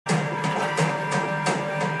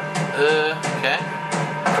Okay.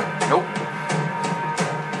 Nope.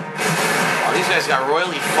 Oh, these guys got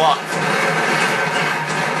royally fucked.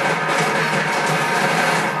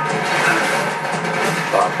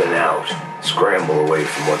 Popping out. Scramble away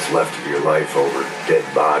from what's left of your life over dead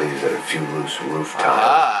bodies and a few loose roof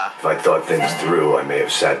tiles. If I thought things through, I may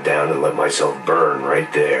have sat down and let myself burn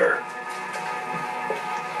right there.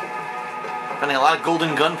 Finding a lot of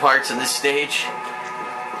golden gun parts in this stage.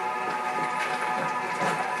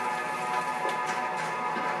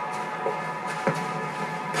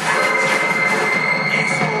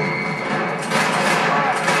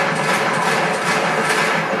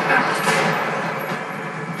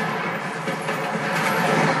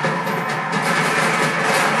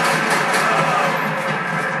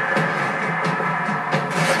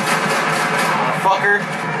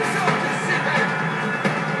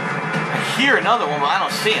 Hear another one, but I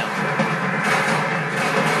don't see him.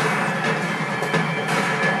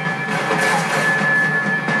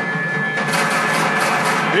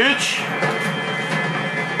 Bitch!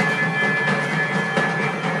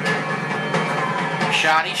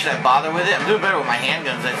 Shoddy, should I bother with it? I'm doing better with my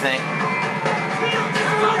handguns, I think.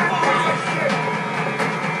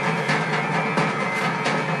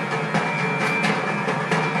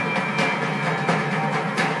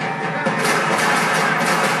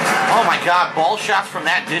 Oh my god, ball shots from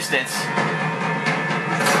that distance.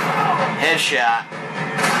 Headshot.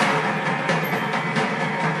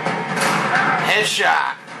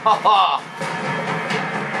 Headshot. Haha.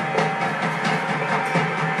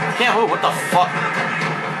 Can't move, what the fuck?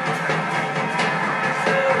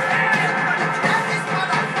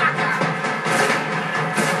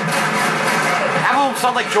 Half of them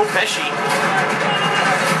sound like Joe Pesci.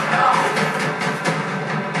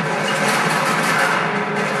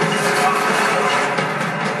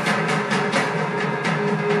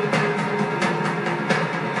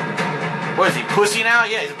 What is he, pussy now?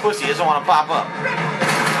 Yeah, he's a pussy. He doesn't want to pop up.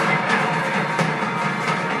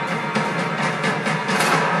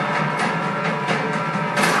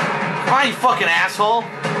 Come on, you fucking asshole.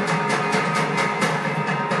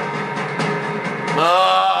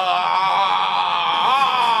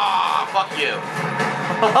 Fuck you.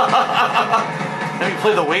 Let me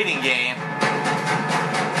play the waiting game.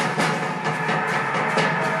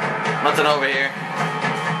 Nothing over here.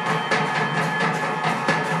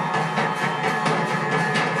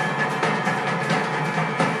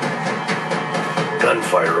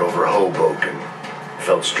 Gunfire over Hoboken.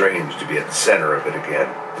 Felt strange to be at the center of it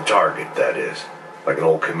again. The target, that is. Like an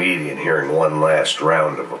old comedian hearing one last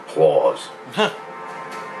round of applause.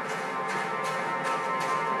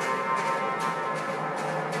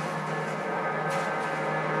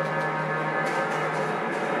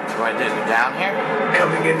 What do I do? Go down here?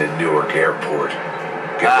 Coming into Newark Airport.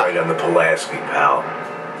 Get right on the Pulaski, pal.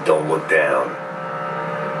 Don't look down.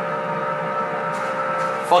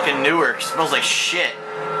 Fucking Newark smells like shit.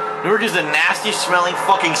 Newark is the nastiest smelling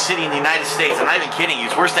fucking city in the United States. I'm not even kidding you.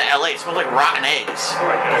 It's worse than LA. It smells like rotten eggs.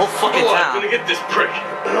 The whole fucking town. I'm gonna get this prick.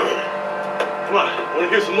 Come on, I wanna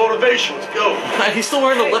hear some motivation. Let's go. He's still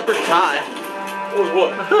wearing the leopard tie. What was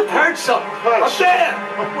what? I heard something. Up there!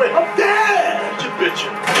 Up there! What you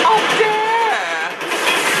bitching? Up there!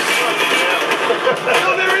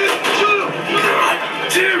 No, there he is! Shoot him! God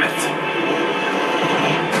damn it!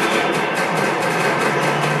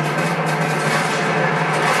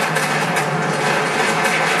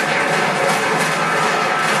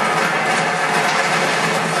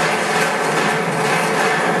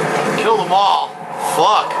 Kill them all.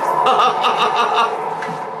 Fuck.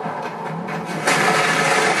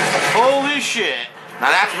 Holy shit. Now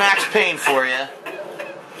that's Max Payne for you.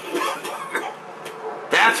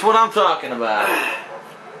 That's what I'm talking about.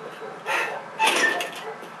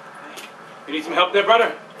 You need some help there,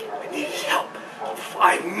 brother? I needed help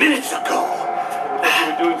 5 minutes ago. You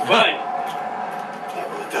were doing fine. Yeah,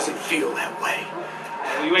 well, it doesn't feel that way.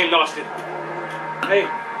 Well, you ain't lost it. Hey,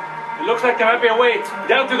 it looks like there might be a way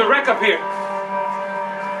down through the wreck up here.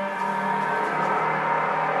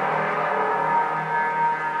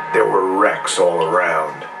 There were wrecks all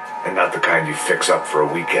around, and not the kind you fix up for a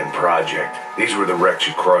weekend project. These were the wrecks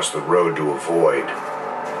you cross the road to avoid.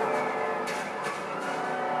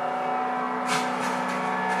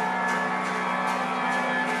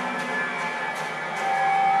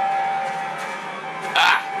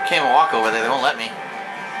 Can't even walk over there, they won't let me. And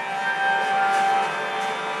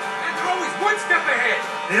they're always one step ahead.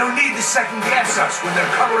 They don't need to second guess us when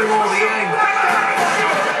they're covering all the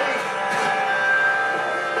angles.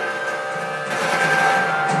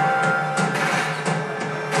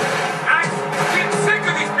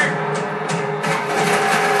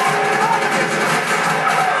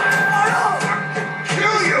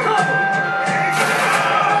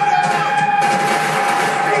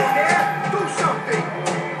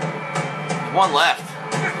 one left.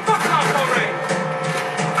 Fuck off already!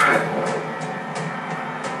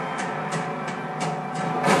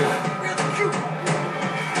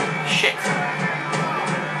 Shit.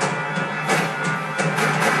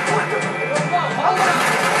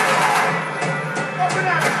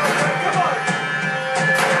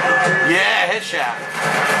 Yeah, headshot.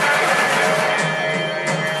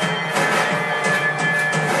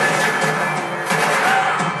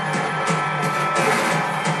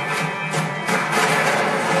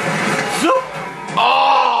 Zoop.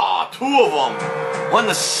 Oh, two of them. One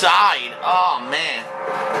the side. Oh, man.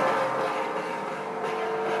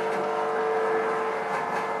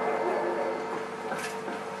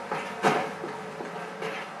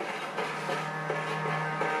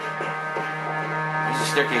 There's a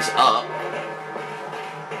staircase up.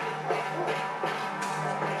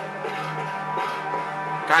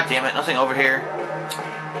 God damn it, nothing over here.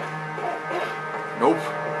 Nope.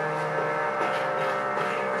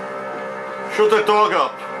 Shoot that dog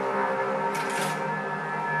up.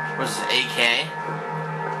 What's this, AK?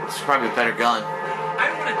 This is probably a better gun. I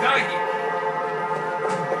don't want to die here.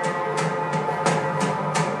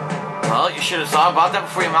 Well, you should have thought about that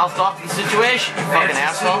before you mouthed off to the situation, you fucking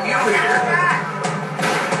asshole. You here?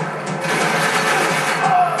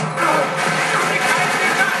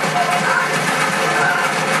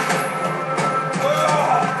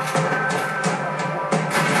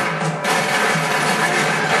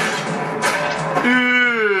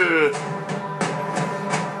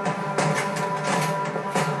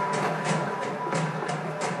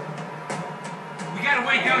 We gotta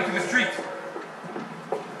wait down to the street.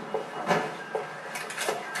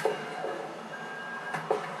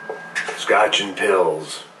 Scotch and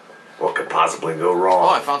pills. What could possibly go wrong? Oh,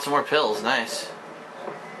 I found some more pills. Nice.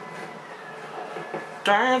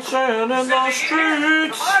 Dancing in the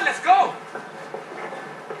streets. Come on, let's go.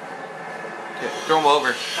 Okay, throw them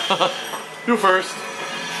over. You first.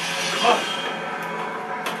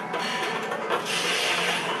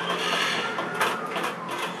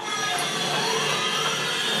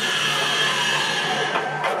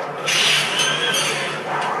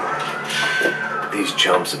 These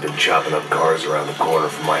chumps have been chopping up cars around the corner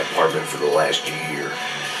from my apartment for the last year.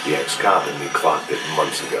 The ex-cop and me clocked it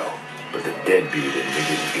months ago, but the deadbeat in me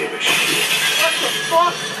didn't give a shit. What the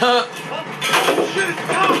fuck?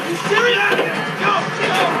 Go! You serious? Go!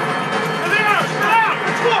 There! Stop!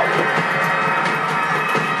 Let's go!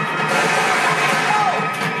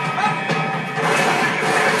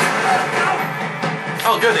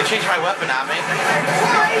 Oh, good. They changed my weapon on me.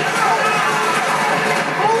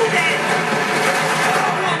 Hold it!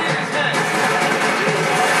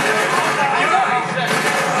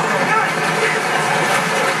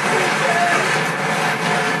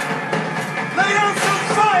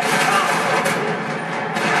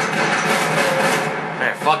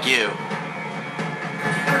 Fuck you.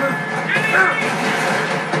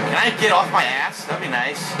 Can I get off my ass? That'd be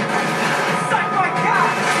nice. Suck my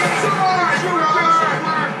cock!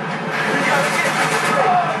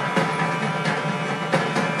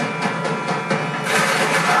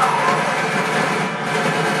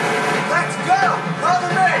 Let's go!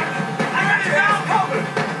 Brother me! I got his out covered!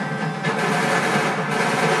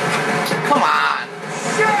 Come on.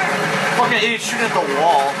 Shit! Fucking idiot shooting at the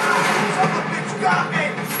wall. Son of a bitch got me!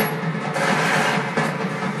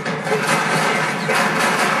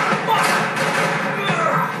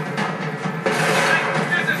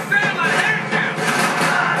 There's a sale on Airtown.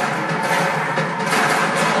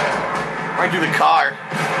 Right through the car.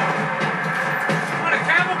 Want a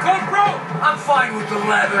camel coat, bro? I'm fine with the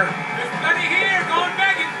leather. There's plenty here. Going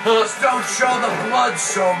begging. Just don't show the blood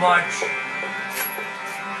so much.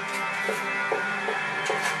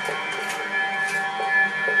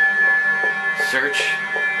 Search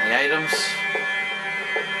the items.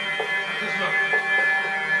 Just look.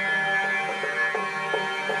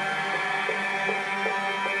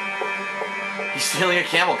 He's stealing a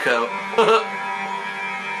camel coat.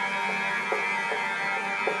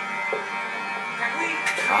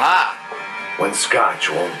 Aha! When scotch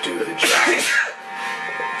won't do the job.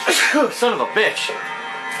 Son of a bitch.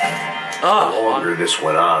 The longer this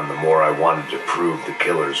went on, the more I wanted to prove the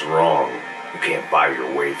killer's wrong. You can't buy your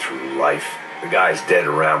way through life. The guys dead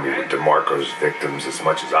around me were DeMarco's victims as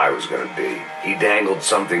much as I was going to be. He dangled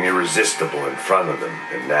something irresistible in front of them,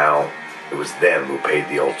 and now it was them who paid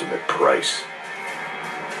the ultimate price.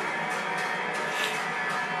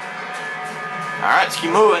 Alright, let's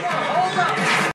keep moving. Hold up!